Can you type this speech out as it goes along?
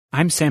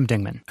I'm Sam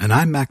Dingman. And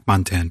I'm Mac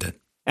Montandon.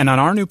 And on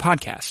our new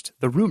podcast,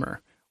 The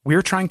Rumor,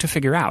 we're trying to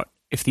figure out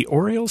if the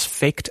Orioles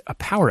faked a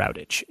power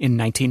outage in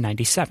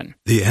 1997.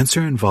 The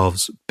answer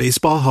involves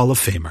Baseball Hall of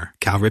Famer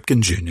Cal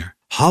Ripken Jr.,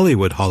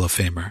 Hollywood Hall of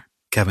Famer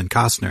Kevin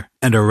Costner,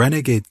 and a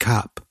renegade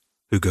cop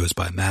who goes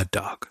by Mad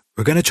Dog.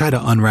 We're going to try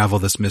to unravel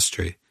this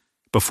mystery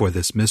before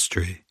this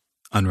mystery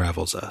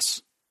unravels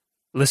us.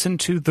 Listen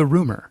to The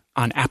Rumor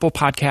on Apple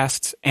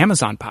Podcasts,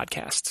 Amazon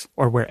Podcasts,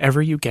 or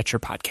wherever you get your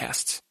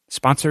podcasts.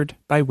 Sponsored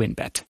by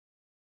WinBet.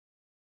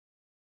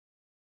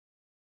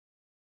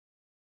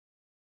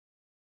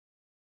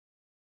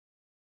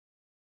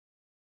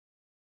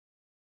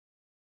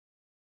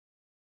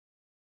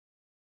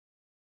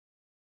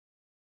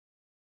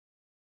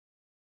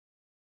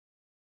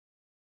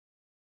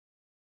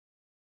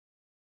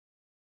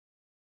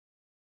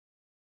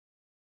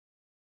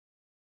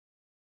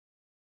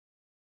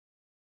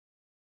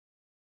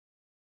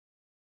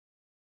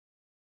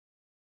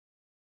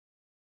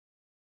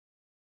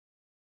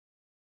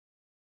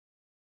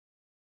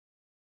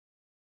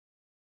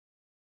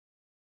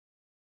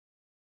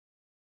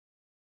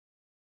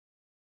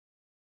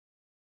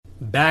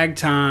 Bag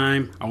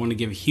time. I want to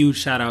give a huge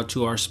shout out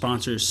to our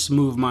sponsor,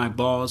 Smooth My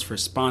Balls, for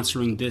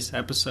sponsoring this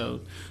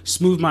episode.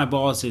 Smooth My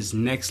Balls is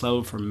next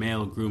level for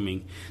male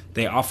grooming.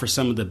 They offer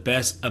some of the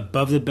best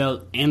above the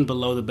belt and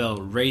below the belt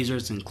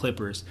razors and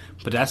clippers,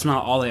 but that's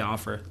not all they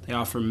offer. They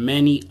offer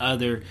many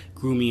other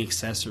grooming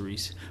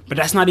accessories. But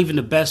that's not even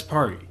the best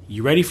part.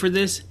 You ready for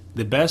this?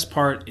 The best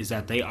part is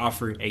that they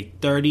offer a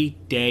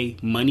 30-day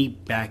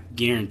money-back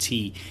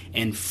guarantee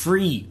and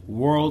free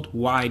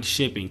worldwide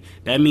shipping.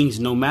 That means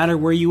no matter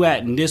where you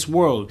at in this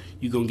world,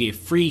 you're going to get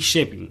free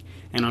shipping.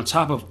 And on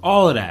top of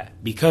all of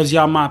that, because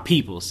y'all my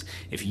peoples,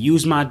 if you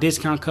use my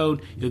discount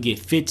code, you'll get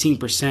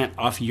 15%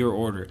 off your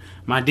order.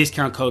 My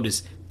discount code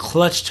is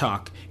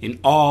ClutchTalk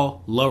in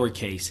all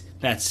lowercase.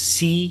 That's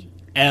CLUTCHTALK.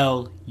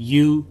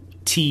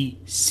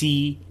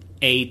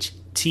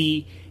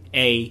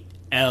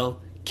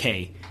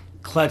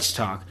 Clutch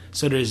Talk,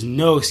 so there's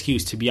no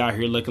excuse to be out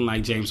here looking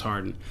like James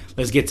Harden.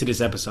 Let's get to this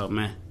episode,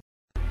 man.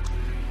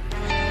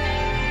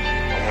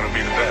 I want to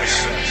be the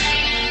best.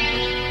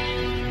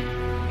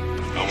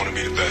 I want to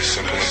be the best.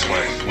 Simple and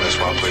plain. That's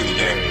why I play the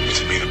game.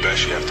 To be the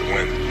best, you have to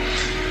win.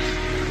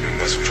 And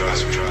that's what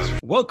drives me.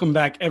 Welcome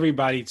back,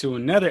 everybody, to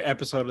another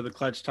episode of the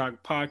Clutch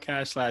Talk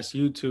podcast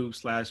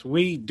 /YouTube/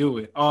 We Do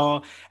It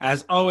All.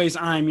 As always,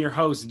 I'm your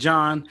host,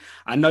 John.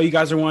 I know you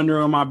guys are wondering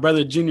where my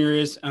brother Junior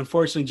is.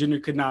 Unfortunately, Junior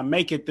could not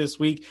make it this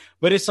week,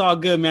 but it's all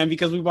good, man,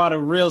 because we brought a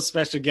real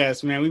special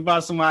guest, man. We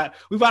brought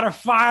a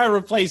fire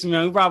replacement,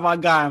 man. We brought my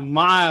guy,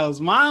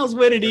 Miles. Miles,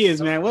 what it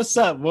is, man. What's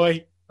up,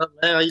 boy? What's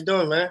up, man? How you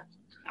doing, man?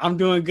 I'm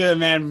doing good,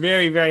 man.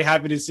 Very, very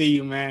happy to see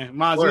you, man.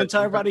 Miles, you want to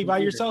tell everybody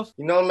about yourself?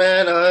 You know,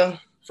 man,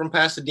 from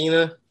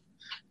Pasadena,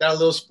 got a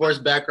little sports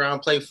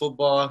background, play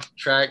football,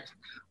 track,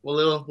 a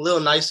little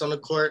nice on the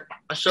court.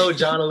 I showed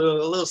John a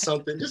little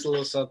something, just a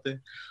little something.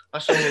 I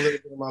showed him a little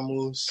bit of my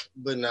moves,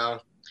 but now,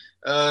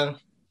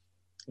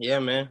 yeah,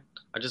 man,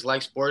 I just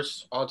like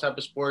sports, all type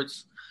of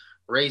sports,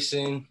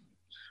 racing,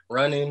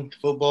 running,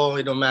 football.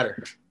 It don't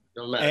matter.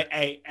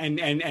 Hey,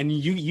 and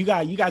you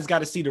guys got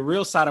to see the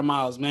real side of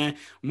Miles, man.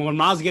 When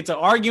Miles gets to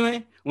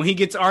arguing,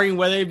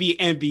 whether it be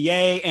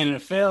NBA,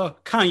 NFL,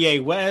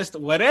 Kanye West,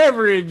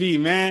 whatever it be,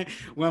 man.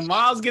 When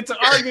Miles gets to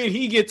arguing,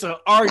 he gets to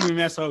arguing,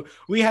 man. So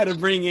we had to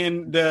bring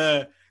in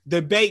the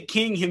debate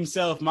king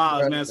himself,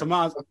 Miles, man. So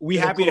Miles, we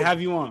happy to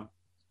have you on.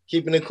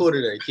 Keeping it cool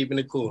today. Keeping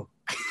it cool.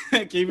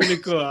 Keeping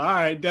it cool. All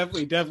right,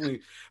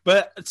 definitely.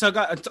 But so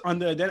on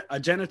the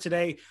agenda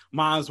today,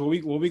 Miles, what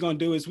we gonna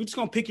do is we're just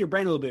gonna pick your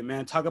brain a little bit,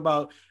 man. Talk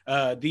about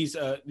these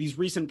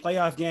recent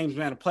playoff games,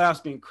 man. The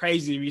playoffs been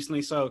crazy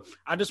recently, so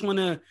I just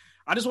wanna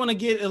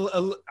get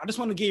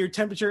your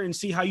temperature and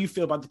see how you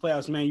feel about the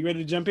playoffs, man. You ready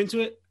to jump into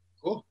it?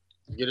 Cool.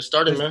 Get it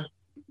started, man.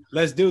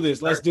 Let's do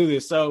this.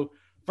 So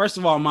first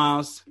of all,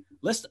 Miles,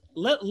 let's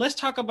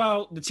talk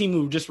about the team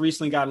who just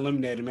recently got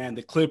eliminated, man.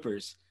 The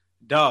Clippers,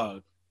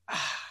 dog.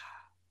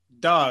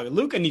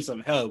 Luka needs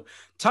some help.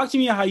 Talk to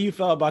me how you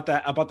felt about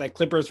that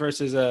Clippers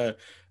versus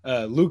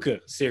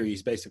Luka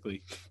series,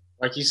 basically.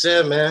 Like you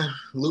said, man,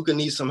 Luka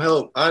needs some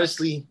help.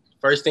 Honestly,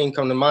 first thing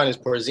come to mind is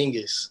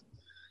Porzingis.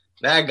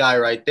 That guy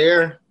right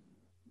there,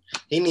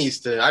 he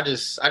needs to. I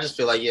just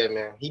feel like, yeah,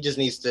 man, he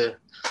needs to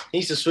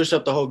switch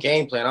up the whole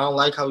game plan. I don't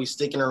like how he's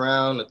sticking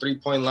around the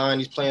 3-point line.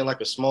 He's playing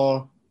like a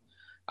small.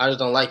 I just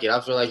don't like it.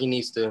 I feel like he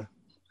needs to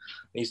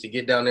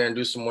get down there and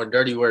do some more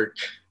dirty work.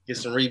 Get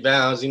some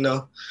rebounds,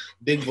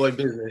 big boy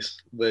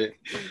business. But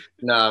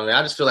nah, man,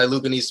 I just feel like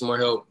Luka needs some more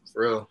help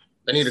for real.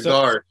 They need a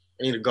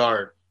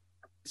guard.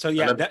 So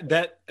yeah,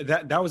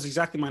 that was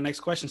exactly my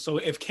next question. So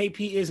if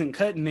KP isn't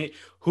cutting it,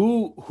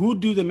 who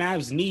do the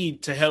Mavs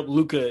need to help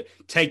Luka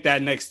take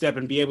that next step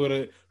and be able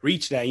to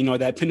reach that,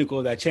 that pinnacle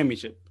of that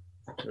championship?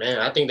 Man,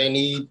 I think they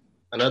need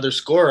another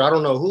scorer. I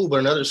don't know who,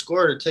 but another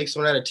scorer to take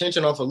some of that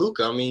attention off of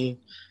Luka. I mean,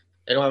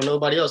 they don't have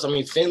nobody else. I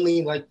mean,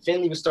 Finley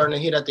was starting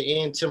to hit at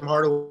the end. Tim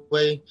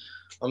Hardaway.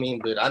 I mean,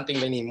 but I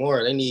think they need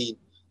more. They need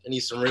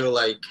some real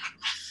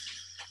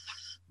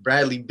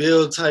Bradley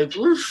Beal type.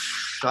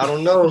 Oof, I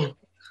don't know.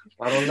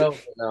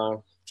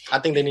 No, I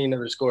think they need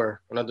another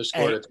scorer to take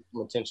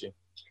some attention.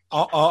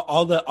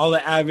 All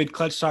the avid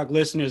Clutch Talk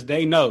listeners,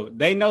 they know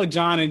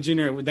John and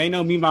Junior. They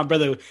know me, my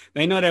brother.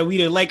 They know that we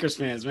the Lakers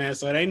fans, man.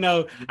 So they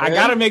know I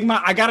gotta make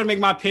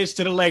my pitch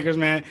to the Lakers,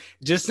 man.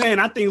 Just saying,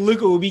 I think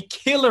Luka will be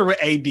killer with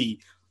AD.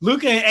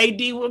 Luka and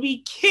AD will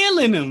be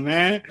killing him,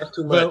 man. That's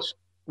too much. But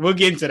we'll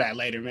get into that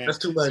later, man. That's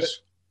too much.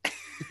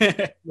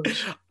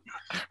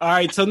 All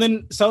right, so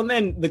then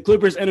the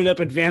Clippers ended up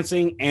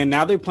advancing, and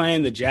now they're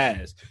playing the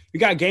Jazz. We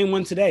got game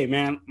 1 today,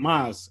 man.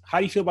 Miles, how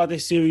do you feel about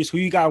this series? Who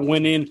you got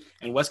winning,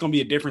 and what's going to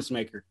be a difference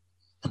maker?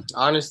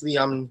 Honestly,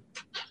 I'm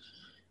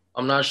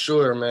not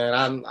sure, man.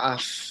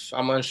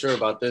 I'm unsure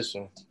about this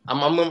one. I'm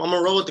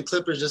gonna roll with the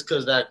Clippers just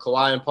because that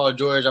Kawhi and Paul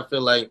George. I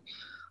feel like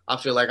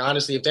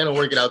honestly, if they don't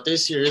work it out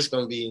this year, it's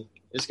gonna be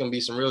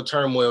some real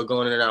turmoil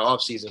going into that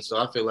offseason. So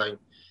I feel like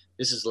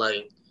this is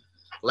like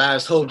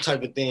last hope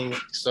type of thing.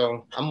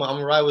 So I'm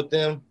gonna ride with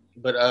them.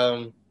 But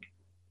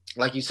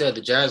like you said,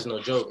 the Jazz no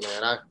joke,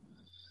 man.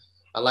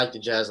 I like the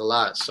Jazz a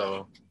lot,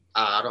 so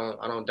I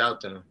don't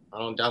doubt them. I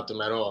don't doubt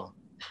them at all.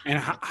 And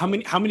how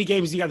many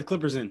games do you got the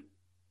Clippers in?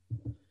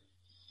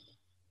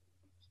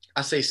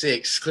 I say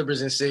 6.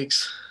 Clippers in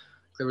 6.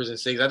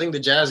 I think the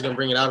Jazz are gonna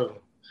bring it out of them.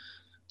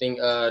 I think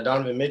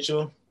Donovan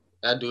Mitchell,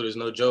 that dude is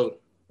no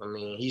joke. I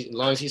mean, as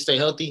long as he stay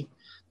healthy,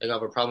 they don't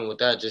have a problem with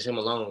that. Just him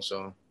alone.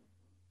 So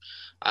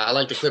I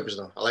like the Clippers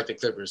though. I like the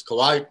Clippers.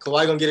 Kawhi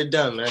gonna get it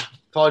done, man.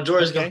 Paul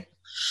George gonna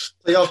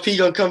playoff P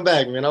gonna come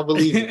back, man. I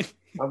believe it.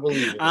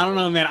 I don't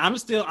know, man.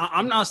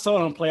 I'm not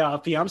sold on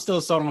playoff P. I'm still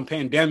sold on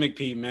pandemic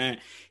P, man.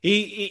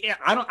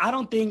 I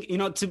don't think,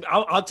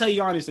 I'll tell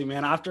you honestly,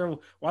 man, after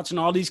watching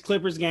all these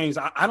Clippers games,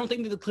 I don't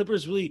think that the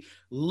Clippers really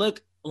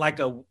look like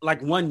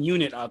one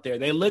unit out there.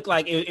 They look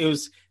like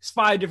it's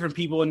 5 different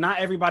people, and not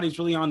everybody's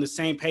really on the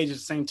same page at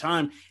the same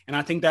time. And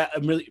I think that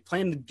really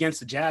playing against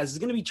the Jazz is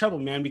going to be trouble,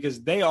 man,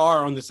 because they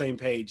are on the same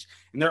page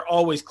and they're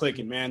always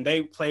clicking, man.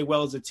 They play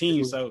well as a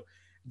team. So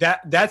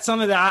that's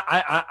something that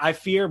I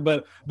fear,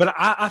 but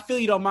I feel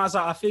you though,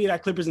 Mazza. I feel you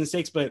that Clippers in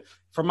 6, but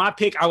for my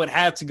pick, I would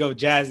have to go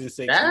Jazz in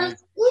 6. Man.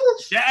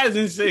 Jazz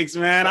in 6,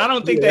 man. I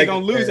don't think they're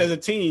gonna lose as a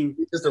team.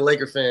 Just a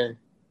Laker fan.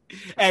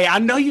 Hey, I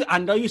know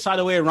you saw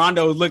the way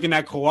Rondo was looking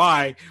at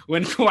Kawhi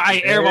when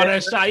Kawhi airballed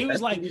that shot. He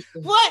was like,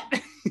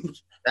 "What?"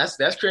 That's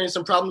creating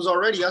some problems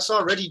already. I saw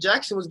Reggie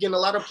Jackson was getting a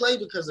lot of play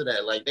because of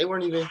that. Like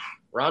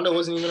Rondo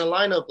wasn't even a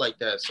lineup like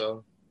that.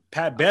 So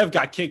Pat Bev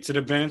got kicked to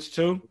the bench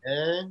too.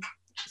 Man.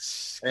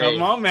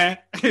 Come on, man.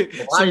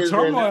 Some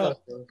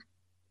turmoil.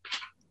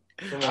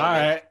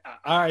 All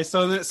right.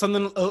 So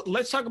then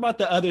let's talk about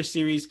the other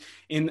series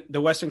in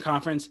the Western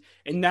Conference,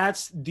 and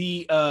that's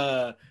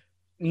the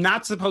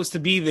not supposed to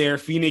be there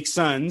Phoenix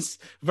Suns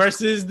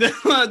versus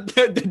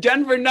the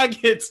Denver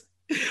Nuggets.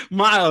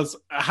 Miles,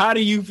 how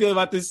do you feel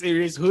about this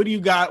series? Who do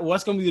you got?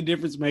 What's going to be the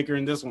difference maker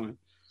in this one?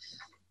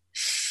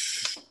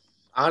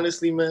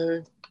 Honestly,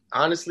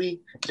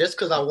 just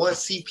because I want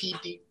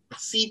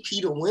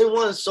CP to win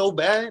one so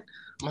bad,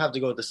 I'm gonna have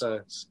to go with the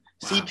Suns.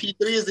 Wow. CP3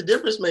 is the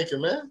difference maker,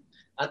 man.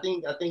 I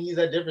think he's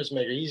that difference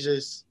maker. He's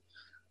just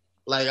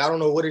like, I don't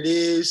know what it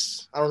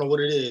is,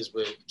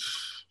 but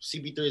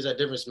CP3 is that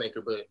difference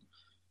maker. But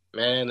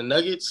man, the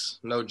Nuggets,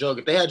 no joke.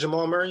 If they had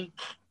Jamal Murray,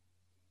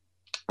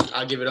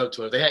 I'd give it up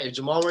to him. If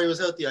Jamal Murray was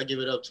healthy, I'd give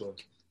it up to him.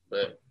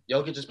 But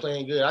Jokic is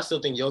playing good. I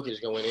still think Jokic is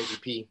gonna win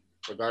MVP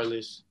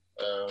regardless.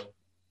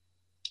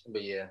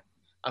 But yeah,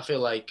 I feel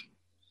like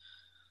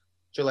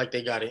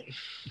they got it.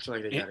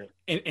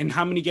 And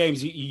how many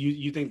games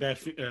you think that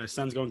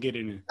Suns gonna get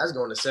in there? That's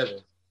going to 7.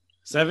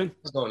 7?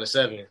 That's going to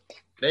 7.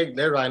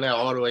 They're right now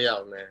all the way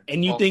out, man.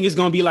 And you think it's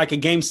gonna be like a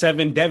Game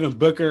 7 Devin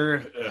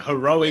Booker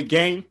heroic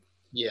game?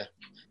 Yeah.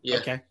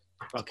 Okay.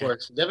 Of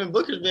course. Devin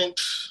Booker's been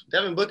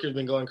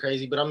going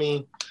crazy, but I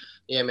mean,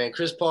 yeah, man,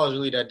 Chris Paul is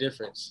really that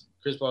difference.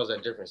 Chris Paul is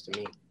that difference to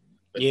me.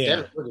 But yeah.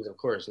 Devin Booker's, of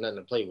course, nothing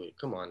to play with.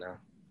 Come on now.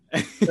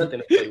 Nothing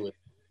to play with.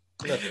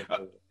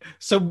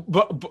 So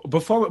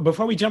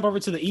before we jump over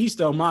to the East,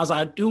 though, Miles,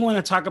 I do want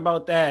to talk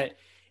about that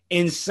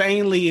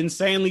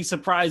insanely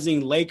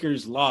surprising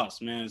Lakers loss,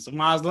 man. So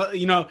Miles,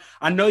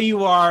 I know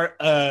you are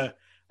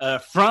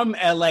from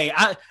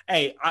LA.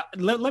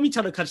 Let me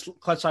tell the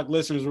Clutch Talk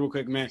listeners real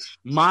quick, man.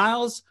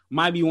 Miles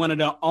might be one of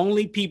the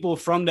only people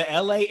from the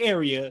LA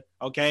area,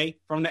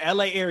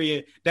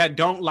 that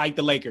don't like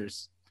the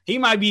Lakers. He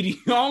might be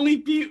the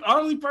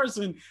only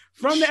person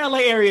from the LA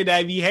area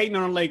that be hating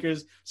on the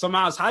Lakers. So,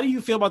 Miles, how do you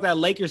feel about that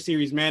Lakers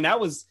series, man? That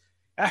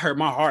hurt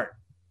my heart.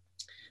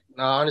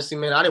 No, honestly,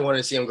 man, I didn't want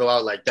to see him go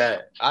out like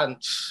that. I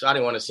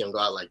didn't want to see him go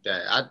out like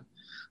that.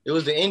 It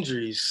was the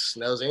injuries.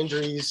 Those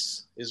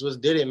injuries is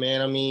what did it,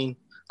 man. I mean,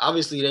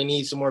 obviously they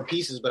need some more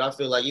pieces, but I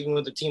feel like even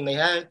with the team they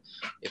had,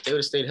 if they would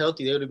have stayed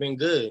healthy, they would have been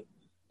good.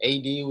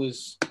 AD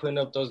was putting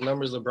up those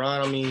numbers.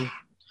 LeBron, I mean,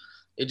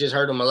 it just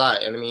hurt him a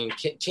lot. And I mean,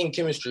 team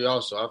chemistry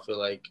also, I feel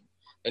like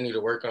they need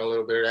to work on a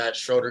little bit of that.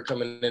 Schroeder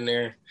coming in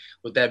there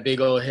with that big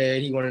old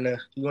head. He wanted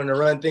to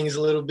run things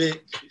a little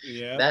bit.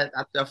 Yeah. That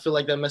I feel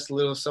like that messed a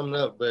little something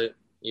up. But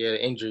yeah,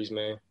 the injuries,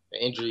 man.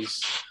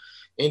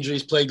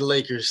 Injuries plague the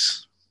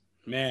Lakers.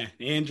 Man,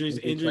 injuries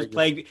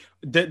plagued.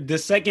 The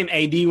second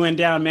AD went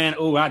down, man.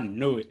 Oh, I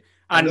knew it.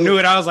 I knew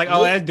it. I was like,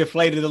 oh, that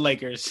deflated the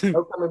Lakers.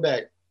 No coming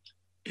back.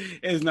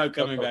 There's no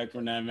coming back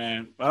from that,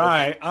 man. But all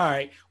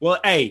right. Well,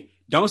 hey,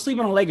 don't sleep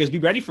on the Lakers. Be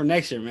ready for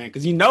next year, man,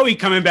 because you know he's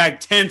coming back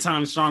 10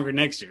 times stronger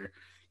next year.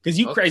 Because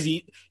you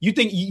crazy. You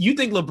think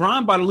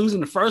LeBron about to lose in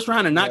the first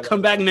round and not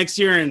come back next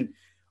year and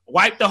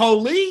wipe the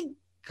whole league?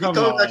 He's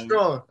coming back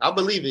strong. I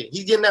believe it.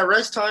 He's getting that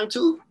rest time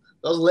too.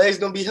 Those legs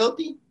gonna be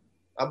healthy.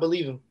 I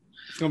believe him.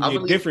 It's gonna be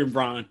a different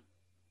Bron.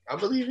 I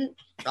believe it.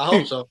 I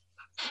hope so.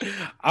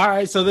 All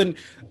right, so then,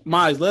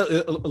 Miles,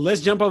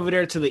 let's jump over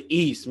there to the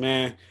East,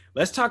 man.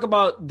 Let's talk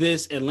about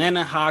this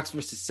Atlanta Hawks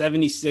versus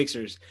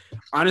 76ers.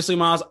 Honestly,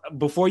 Miles,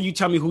 before you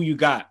tell me who you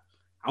got,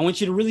 I want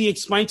you to really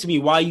explain to me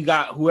why you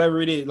got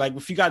whoever it is. Like,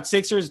 if you got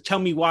Sixers, tell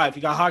me why. If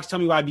you got Hawks, tell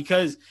me why.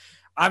 Because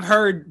I've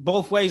heard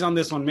both ways on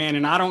this one, man,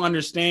 and I don't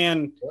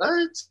understand.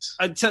 What?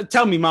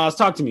 Tell me, Miles.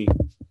 Talk to me.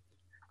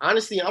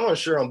 Honestly, I'm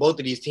unsure on both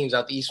of these teams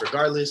out the East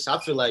regardless. I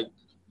feel like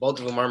both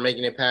of them are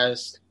making it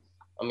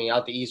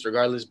out the East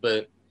regardless.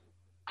 But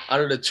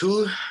out of the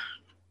two,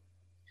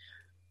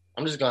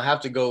 I'm just going to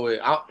have to go with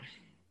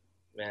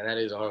man, that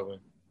is a hard one.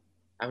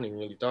 I haven't even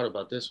really thought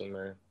about this one,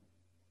 man.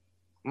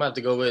 I'm going to have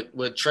to go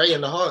with Trey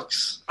and the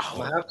Hawks. I'm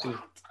going to have to.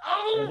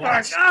 Oh,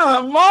 my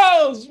God,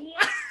 Miles,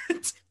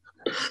 what?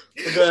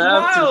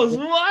 Miles,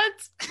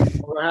 what?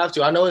 I'm going to have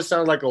to. I know it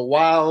sounds like a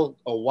wild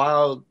I'm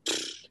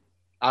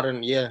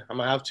going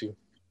to have to.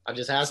 I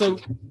just have to.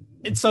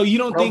 So you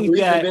don't think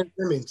that Ben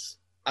Simmons.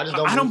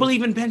 I don't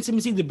believe in Ben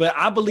Simmons either, but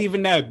I believe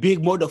in that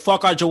big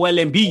motherfucker Joel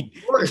Embiid.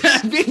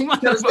 That big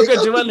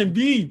motherfucker Joel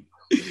Embiid.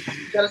 He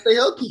gotta stay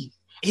healthy.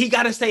 He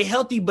gotta stay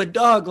healthy, but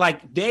dog,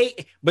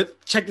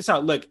 but check this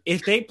out. Look,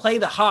 if they play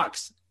the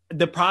Hawks,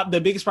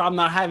 the biggest problem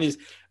I have is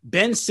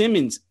Ben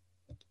Simmons,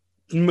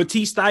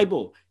 Matisse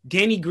Thybulle,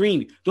 Danny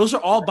Green. Those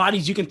are all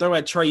bodies you can throw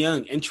at Trae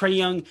Young, and Trae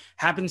Young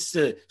happens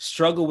to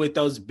struggle with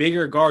those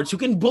bigger guards who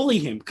can bully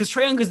him because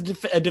Trae Young is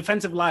a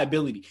defensive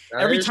liability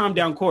every time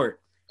down court.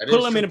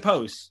 Pull him in a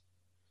post.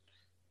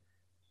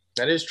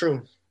 That is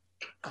true.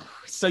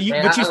 So you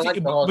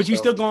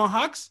still going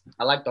Hawks?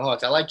 I like the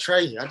Hawks. I like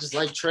Trey. I just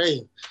like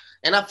Trey,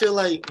 and I feel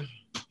like,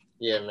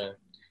 yeah, man.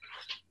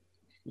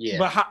 Yeah.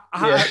 But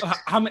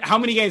how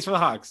many games for the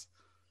Hawks?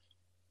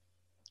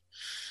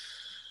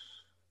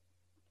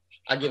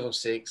 I give them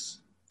 6.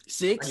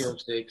 6? I give them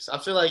 6. I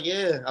feel like,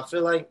 it's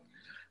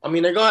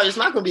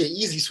not gonna be an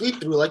easy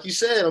sweep through, like you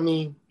said. I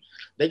mean,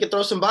 they can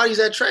throw some bodies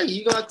at Trey.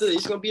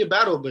 It's gonna be a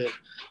battle, but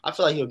I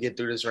feel like he'll get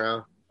through this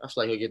round. I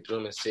feel like he'll get through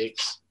them in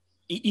 6.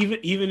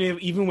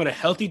 Even with a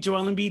healthy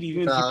Joel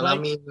Embiid, I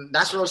mean,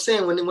 that's what I'm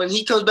saying. When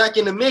he comes back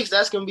in the mix,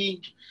 that's gonna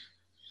be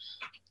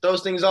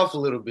throws things off a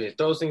little bit.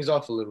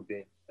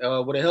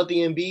 With a healthy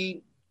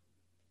Embiid,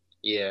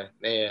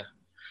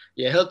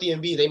 healthy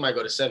Embiid, they might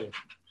go to 7.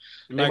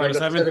 I'm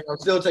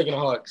still taking the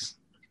Hawks.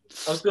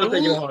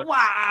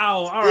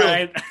 Wow! All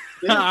right.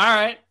 All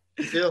right.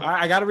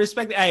 I gotta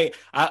respect it. Hey,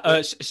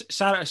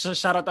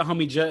 shout out the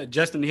homie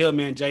Justin Hill,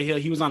 man. Jay Hill.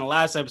 He was on the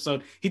last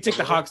episode. He took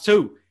the Hawks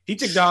too.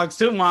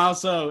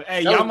 Miles. So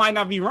hey, y'all might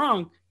not be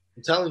wrong.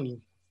 I'm telling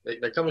you,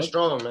 they're coming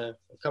strong, man.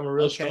 They're coming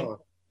real strong.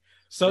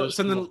 So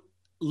then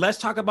let's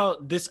talk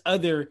about this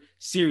other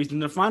series, in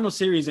the final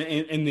series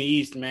in the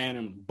East, man.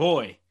 And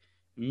boy,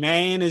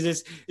 man, is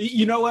this?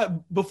 You know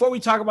what? Before we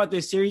talk about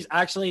this series,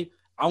 actually,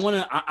 I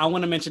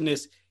wanna mention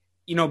this.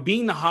 You know,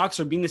 being the Hawks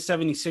or being the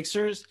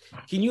 76ers,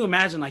 can you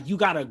imagine, like, you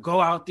got to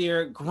go out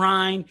there,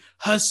 grind,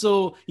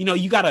 hustle,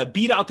 you got to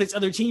beat out this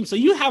other team. So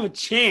you have a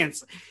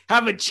chance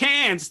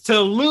to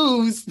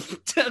lose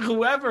to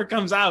whoever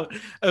comes out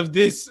of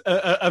this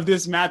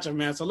matchup,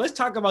 man. So let's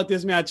talk about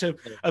this matchup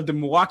of the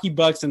Milwaukee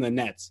Bucks and the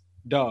Nets,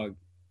 dog.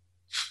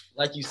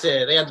 Like you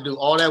said, they have to do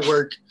all that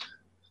work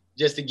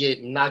just to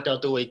get knocked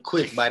out the way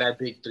quick by that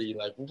big three.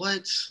 Like,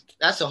 what?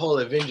 That's a whole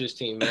Avengers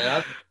team,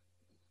 man.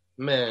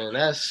 Man,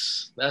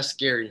 that's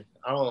scary.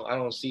 I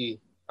don't see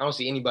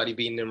anybody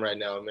beating them right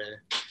now, man.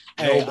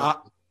 Hey,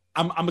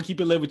 I'm gonna keep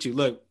it lit with you.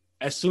 Look,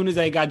 as soon as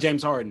they got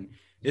James Harden,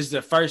 this is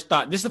the first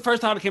thought. This is the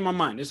first thought that came to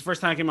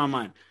my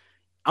mind.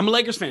 I'm a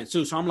Lakers fan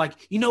too, so I'm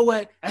like, you know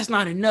what? That's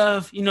not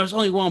enough. It's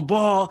only one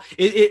ball.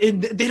 They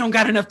don't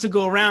got enough to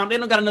go around.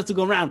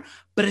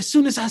 But as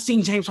soon as I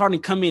seen James Harden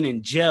come in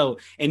and gel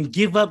and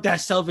give up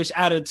that selfish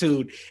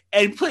attitude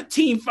and put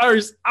team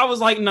first, I was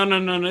like, no,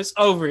 it's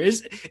over.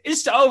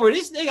 It's over.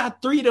 They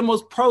got 3 of the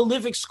most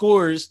prolific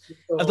scorers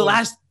of the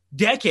last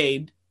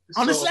decade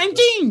on the same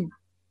team.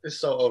 It's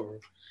so over.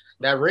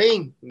 That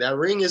ring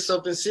is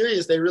something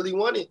serious. They really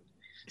want it.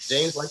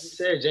 James, like you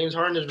said, James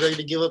Harden is ready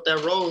to give up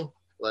that role.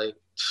 Like,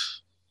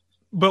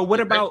 but what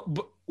about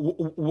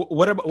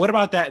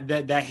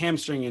that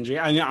hamstring injury?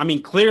 I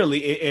mean,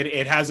 clearly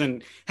it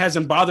hasn't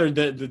bothered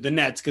the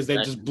Nets because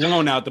they've just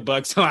blown out the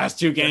Bucks the last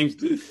 2 games.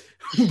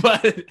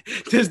 But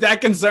does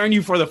that concern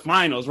you for the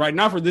finals? Right,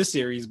 not for this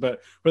series,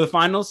 but for the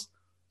finals?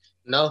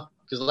 No,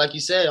 because like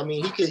you said, I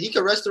mean, he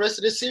could rest the rest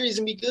of this series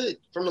and be good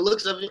from the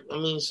looks of it. I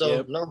mean,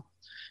 so no,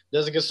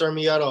 Doesn't concern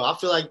me at all. I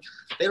feel like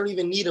they don't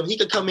even need him. He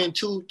could come in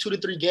two to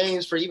 3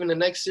 games for even the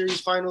next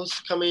series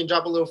finals, come in,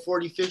 drop a little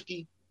 40,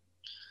 50.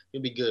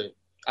 He'll be good.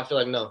 I feel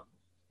like, no,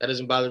 that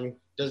doesn't bother me.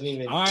 Doesn't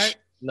even. All right.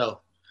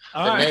 No.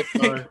 All the right.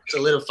 Nets are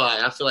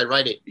solidified. I feel like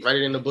write it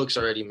in the books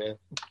already, man.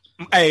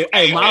 Hey,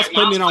 Miles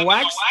putting it on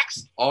wax?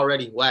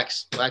 Already,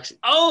 wax it.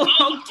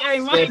 Oh, okay,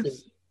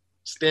 Miles.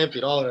 Stamp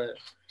it, all that.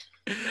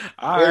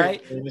 All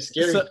right. It's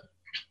scary.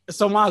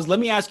 So, Miles, let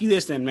me ask you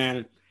this then,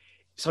 man.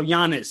 So,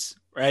 Giannis,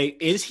 right?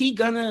 Is he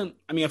gonna?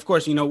 I mean, of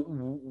course, you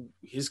know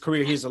his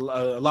career. He has a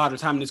lot of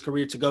time in his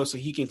career to go, so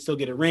he can still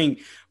get a ring.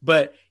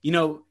 But you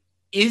know,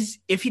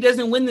 if he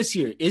doesn't win this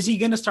year, is he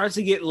gonna start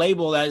to get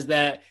labeled as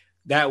that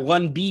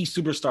 1B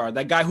superstar,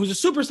 that guy who's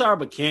a superstar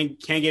but can't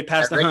get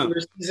past the hump?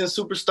 Regular season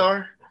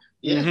superstar.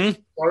 Yeah, It's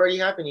already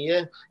happening.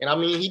 Yeah, and I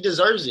mean he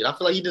deserves it. I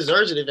feel like he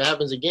deserves it if it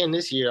happens again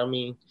this year. I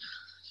mean,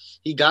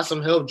 he got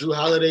some help. Drew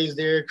Holiday's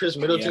there. Chris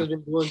Middleton's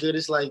been doing good.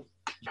 It's like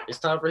it's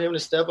time for him to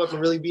step up and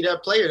really be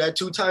that player, that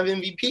 2-time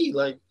MVP.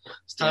 Like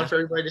it's time for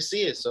everybody to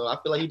see it. So I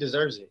feel like he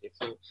deserves it. If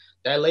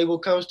that label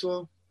comes to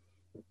him,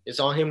 it's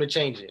on him to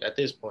change it at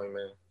this point,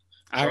 man.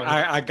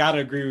 I gotta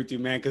agree with you,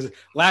 man, because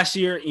last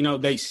year, you know,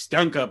 they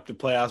stunk up the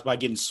playoffs by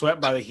getting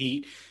swept by the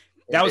Heat.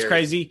 That was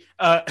crazy.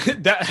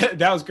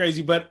 That was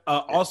crazy. But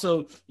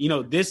also, you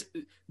know, this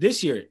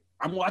year,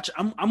 I'm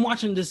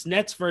watching this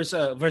Nets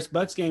versus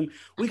Bucks game.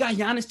 We got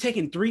Giannis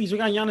taking threes. We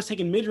got Giannis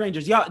taking mid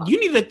rangers. Y'all, you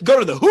need to go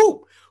to the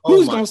hoop.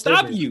 Who's gonna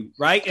stop you,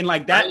 right? And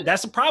like that,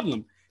 that's a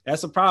problem.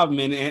 That's a problem.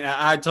 And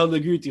I totally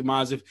agree with you,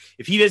 Miles. If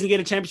he doesn't get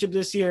a championship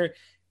this year,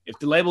 if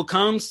the label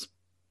comes,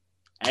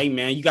 hey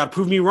man, you got to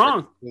prove me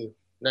wrong.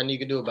 Nothing you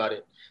can do about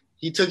it.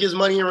 He took his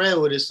money and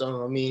ran with it.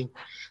 So I mean,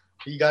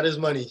 he got his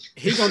money.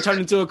 He's gonna turn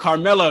into a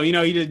Carmelo. You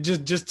know, he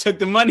just took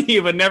the money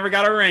but never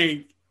got a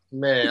ring.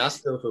 Man, I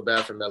still feel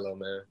bad for Melo,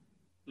 man.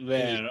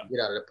 Man, get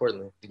out of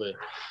Portland. But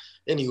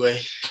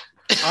anyway.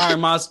 All right,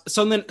 Miles.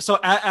 So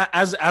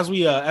as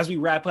we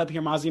wrap up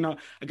here, Miles, you know,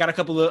 I got a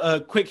couple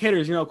of quick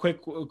hitters. You know,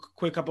 quick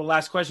couple of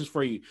last questions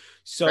for you.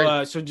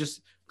 So so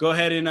just go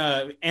ahead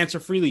and answer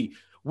freely.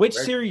 Which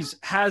series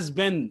has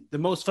been the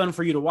most fun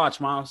for you to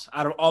watch, Miles,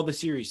 out of all the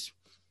series?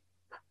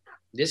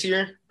 This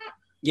year?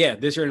 Yeah,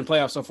 this year in the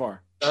playoffs so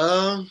far.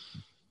 I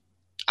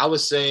would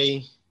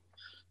say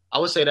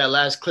that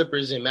last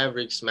Clippers and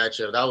Mavericks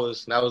matchup.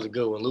 That was a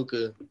good one.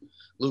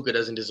 Luka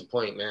doesn't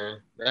disappoint,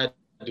 man. That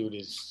dude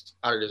is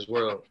out of this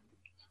world.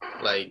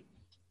 Like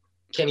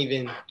can't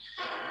even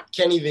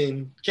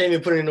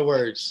put it into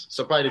words.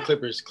 So probably the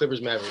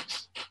Clippers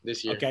Mavericks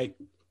this year. Okay.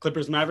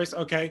 Clippers Mavericks,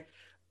 okay.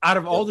 Out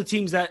of all the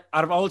teams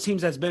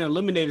that's been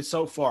eliminated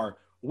so far,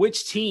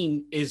 which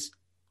team is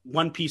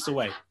one piece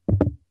away?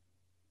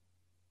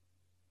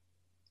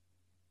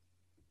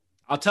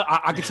 I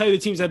can tell you the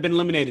teams that have been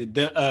eliminated.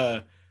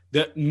 The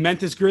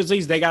Memphis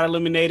Grizzlies, they got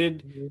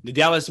eliminated. Mm-hmm. The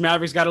Dallas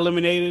Mavericks got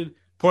eliminated.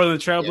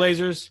 Portland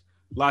Trailblazers,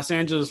 Los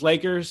Angeles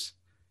Lakers,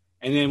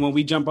 and then when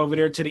we jump over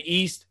there to the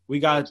East, we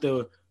got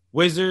the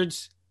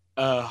Wizards,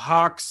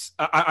 Hawks.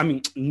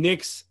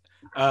 Knicks,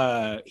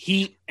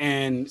 Heat,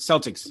 and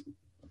Celtics.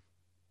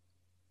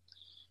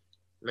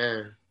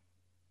 Man,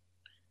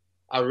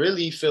 I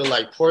really feel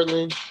like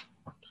Portland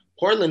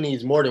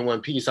needs more than one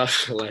piece. I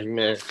feel like,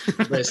 man.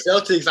 But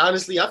Celtics,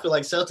 honestly, I feel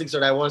like Celtics are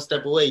that one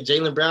step away.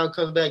 Jaylen Brown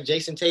comes back.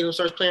 Jason Tatum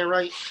starts playing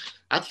right.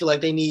 I feel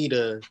like they need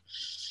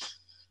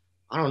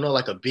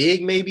like a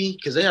big maybe,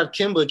 because they have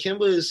Kemba.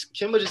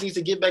 Kemba just needs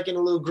to get back in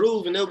a little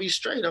groove and they'll be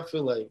straight, I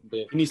feel like.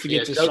 But he needs to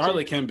get to Celtics,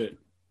 Charlotte, Kemba.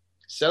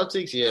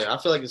 Celtics, yeah. I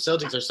feel like the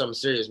Celtics are something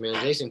serious, man.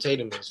 Jason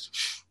Tatum is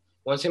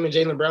 – once him and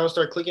Jaylen Brown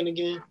start clicking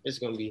again, it's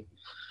going to be –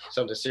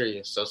 something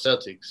serious. So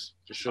Celtics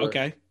for sure.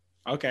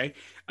 Okay.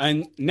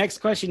 And next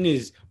question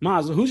is,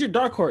 Miles, who's your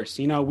dark horse?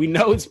 You know, we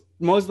know it's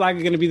most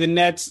likely going to be the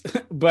Nets,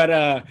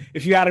 but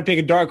if you had to pick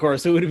a dark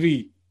horse, who would it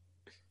be?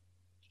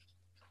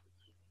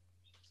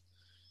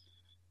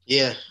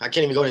 Yeah, I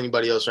can't even go to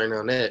anybody else right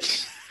now.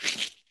 Nets.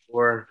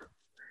 Or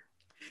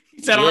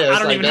he said, I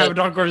don't even have a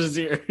dark horse this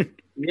year.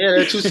 Yeah,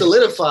 they're too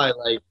solidified.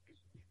 Like,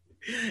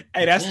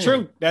 hey, that's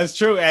true. That's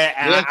true.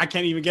 I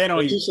can't even get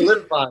on you. Too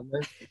solidified,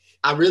 man.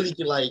 I really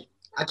can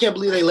I can't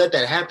believe they let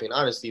that happen,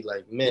 honestly.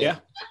 Like, man. Yeah.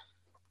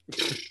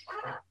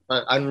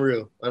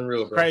 Unreal,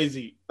 bro.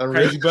 Crazy. But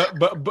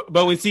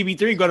when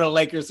CB3 go to the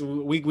Lakers,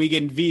 we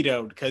getting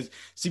vetoed because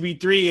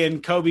CB3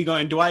 and Kobe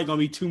and Dwight gonna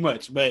be too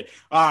much. But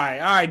all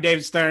right,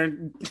 David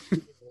Stern.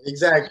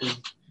 Exactly.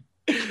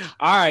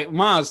 All right,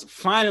 Miles.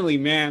 Finally,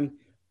 man.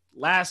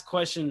 Last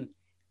question: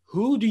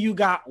 who do you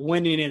got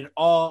winning it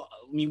all?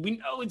 I mean, we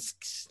know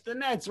it's the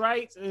Nets,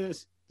 right?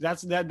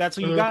 That's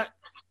who you got.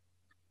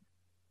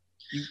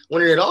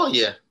 Winning it all,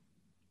 yeah.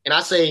 And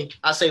I say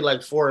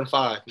like 4 and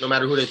 5, no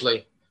matter who they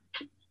play.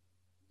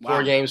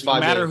 4 games,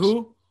 5 games. No matter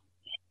who?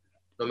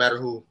 No matter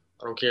who.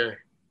 I don't care.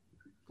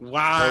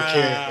 Wow. I don't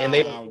care. And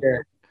they don't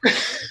care.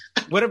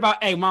 What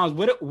about, hey, Miles,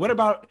 what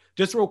about,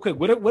 just real quick,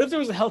 what if there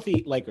was a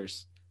healthy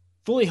Lakers?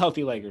 Fully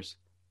healthy Lakers?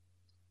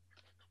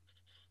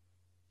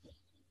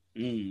 I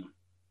mean,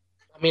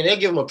 they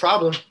give them a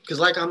problem. Because,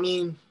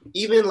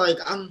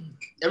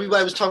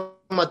 everybody was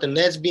talking about the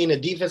Nets being a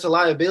defensive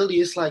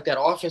liability, it's like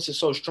that offense is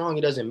so strong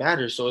it doesn't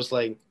matter. So it's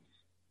like,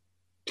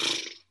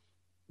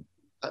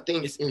 I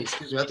think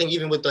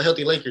even with the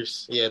healthy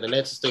Lakers, the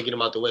Nets will still get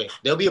them out the way.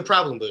 They'll be a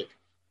problem, but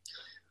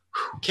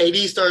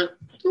KD start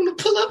doing the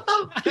pull up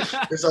out,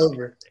 it's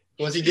over.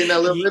 Once he get in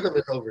that little rhythm,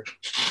 it's over.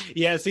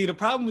 Yeah, see, the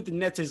problem with the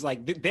Nets is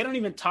like they don't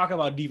even talk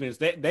about defense.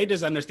 They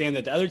just understand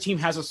that the other team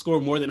has to score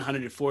more than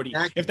 140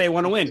 if they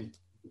want to win.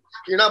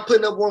 You're not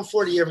putting up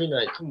 140 every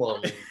night. Come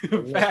on,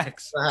 man.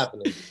 Facts. It's not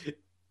happening.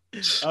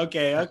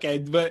 Okay.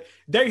 But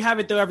there you have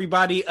it, though,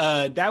 everybody.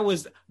 That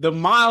was the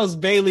Miles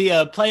Bailey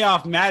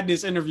playoff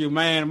madness interview,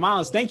 man.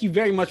 Miles, thank you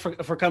very much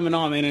for coming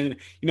on, man,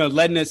 and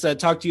letting us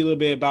talk to you a little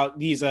bit about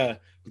these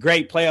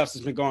great playoffs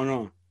that's been going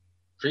on.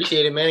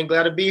 Appreciate it, man.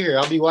 Glad to be here.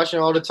 I'll be watching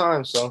all the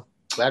time, so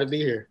glad to be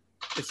here.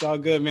 It's all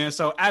good, man.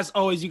 So as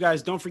always, you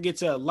guys don't forget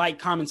to like,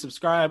 comment,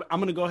 subscribe. I'm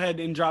going to go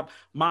ahead and drop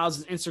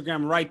Miles'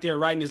 Instagram right there,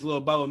 right in his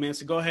little bubble, man.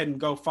 So go ahead and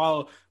go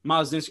follow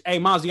Miles' Instagram. Hey,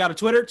 Miles, you got a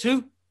Twitter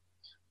too?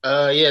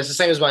 It's the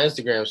same as my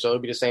Instagram, so it'll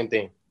be the same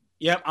thing.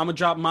 Yep, I'm gonna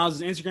drop Miles'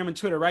 Instagram and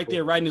Twitter right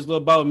there, right in his little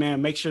bow,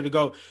 man. Make sure to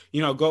go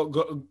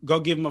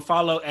give him a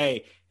follow.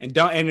 Hey,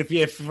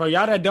 if for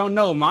y'all that don't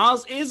know,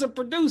 Miles is a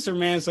producer,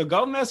 man. So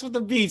go mess with the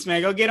beats,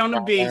 man. Go get on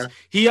the beats.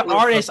 He an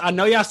artist. I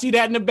know y'all see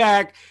that in the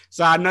back.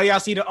 So I know y'all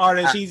see the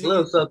artist. He's a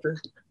little something.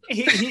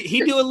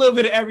 He do a little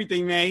bit of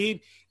everything, man.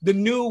 He the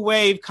new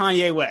wave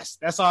Kanye West.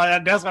 That's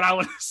all. That's what I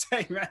want to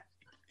say, man.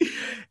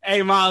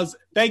 Hey, Miles,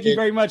 thank you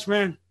very much,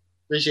 man.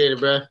 Appreciate it,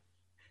 bro.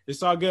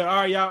 It's all good. All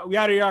right, y'all. We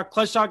out of here.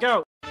 Clutch Talk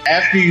out.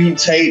 After you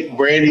take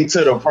Brandy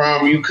to the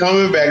prom, you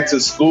coming back to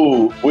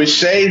school with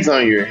shades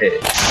on your head.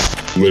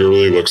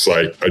 Literally looks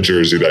like a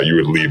jersey that you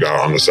would leave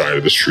out on the side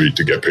of the street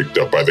to get picked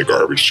up by the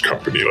garbage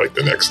company like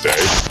the next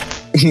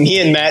day.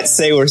 Me and Matt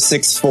say we're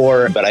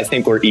 6'4", but I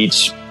think we're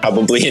each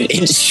probably an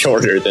inch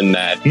shorter than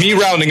that. Me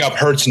rounding up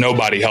hurts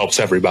nobody, helps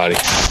everybody.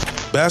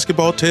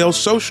 Basketball tales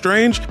so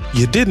strange,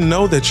 you didn't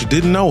know that you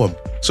didn't know them.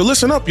 So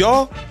listen up,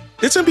 y'all.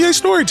 It's NBA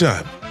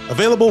Storytime.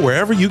 Available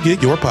wherever you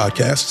get your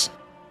podcasts.